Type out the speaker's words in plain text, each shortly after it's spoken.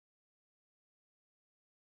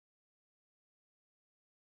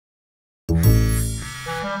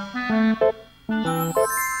Nasaan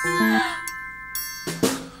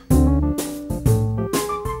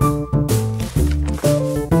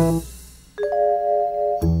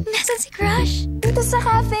si Crush? Dito sa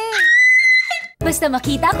cafe. Basta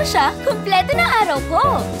makita ko siya, kumpleto na araw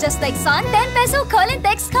ko. Just like Sun 10 peso call and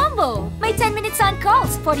text combo. May 10-minute Sun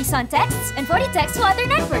calls, 40 Sun texts, and 40 text to other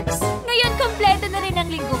networks. Ngayon, kumpleto na rin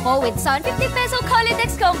ang linggo ko with Sun 50 peso call and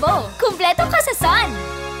text combo. Kumpleto ka sa Sun!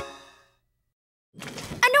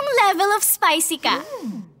 Anong level of spicy ka?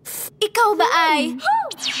 Ikaw ba ay...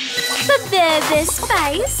 Pabebe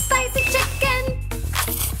Spice? Spicy chicken!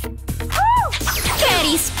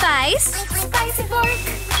 Curry Spice? Spicy pork?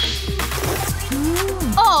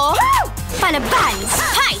 O Palaban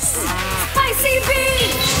Spice! Spicy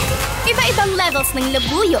beef! Iba-ibang levels ng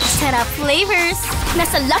labuyo, sarap flavors.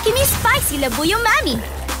 Nasa Lucky Me Spicy Labuyo Mami.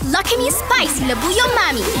 Lucky Me Spicy Labuyo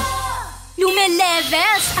Mami.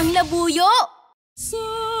 Lume-levels ang labuyo! Sa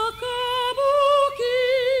kabukiran,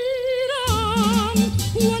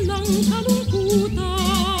 walang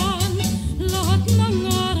kalungkutan. Lahat ng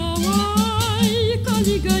araw ay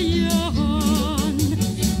kaligayahan.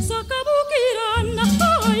 Sa kabukiran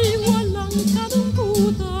ay walang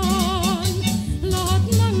kalungkutan. Lahat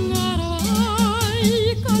ng araw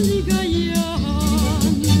ay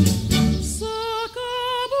kaligayahan. Sa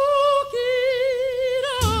kabukiran.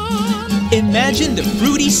 Imagine the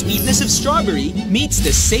fruity sweetness of strawberry meets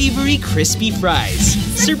the savory crispy fries.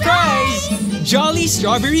 Surprise! Jolly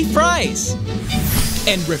Strawberry Fries!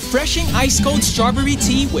 And refreshing ice-cold strawberry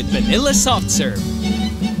tea with vanilla soft serve.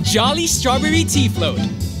 Jolly Strawberry Tea Float.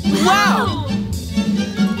 Wow!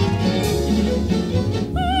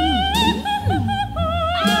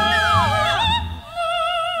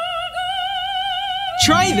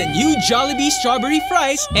 Try the new Jollibee Strawberry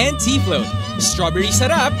Fries and Tea Float. Strawberry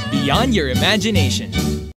sarap beyond your imagination.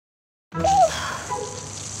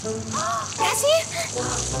 Cassie?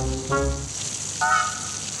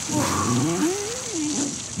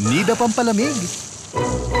 Need a pampalamig?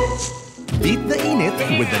 Beat the init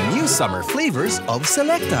with the new summer flavors of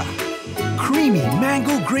Selecta. Creamy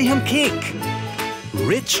mango graham cake,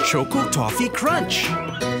 rich choco toffee crunch,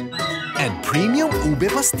 and premium ube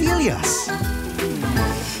pastillas.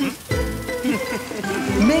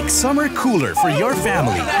 Make summer cooler for your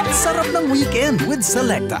family. Sarap ng weekend with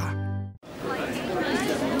Selecta.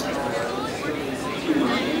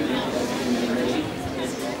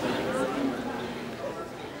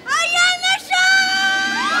 Ayan na siya!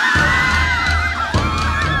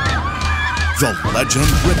 The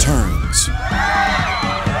legend returns.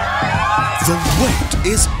 The wait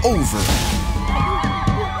is over.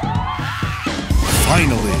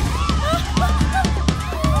 Finally.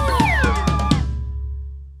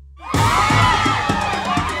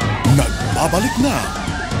 Nagbabalik na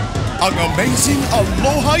ang amazing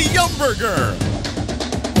Aloha Yumburger.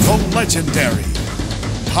 The legendary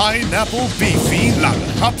Pineapple Beefy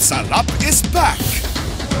Langhap Sarap is back.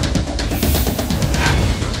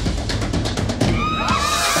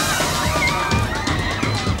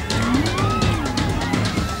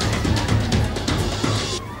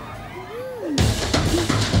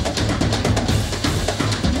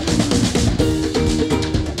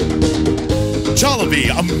 Jollibee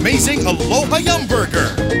Amazing Aloha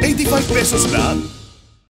Yumburger. 85 pesos lang.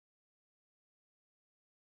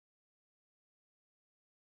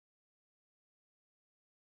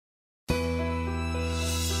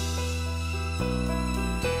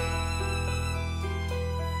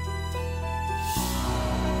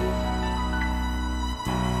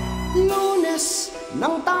 Lunes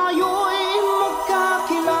nang tayo'y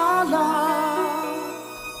magkakilala,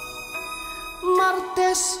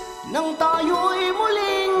 Martes nang tayo'y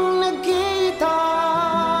muling nagkita,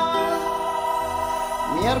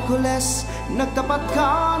 Miyerkules nagtapat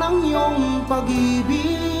ka ng iyong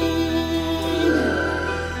pag-ibig,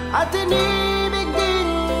 at inibig din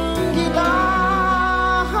kita.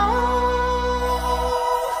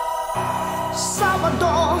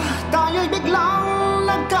 Sabado tayo'y biglang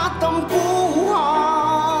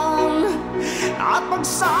nagkatampuhan, at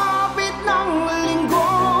pagsapit ng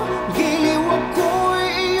linggo, giliw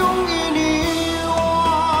ako'y iyong iniwan.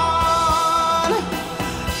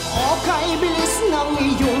 O kay bilis ng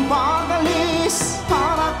iyong pag-alis,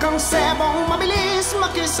 para kang sebong mabilis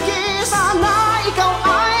makiskis. Sana ikaw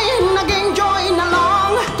ay nag-enjoy na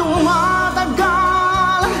lang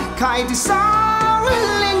tumatagal, kahit isang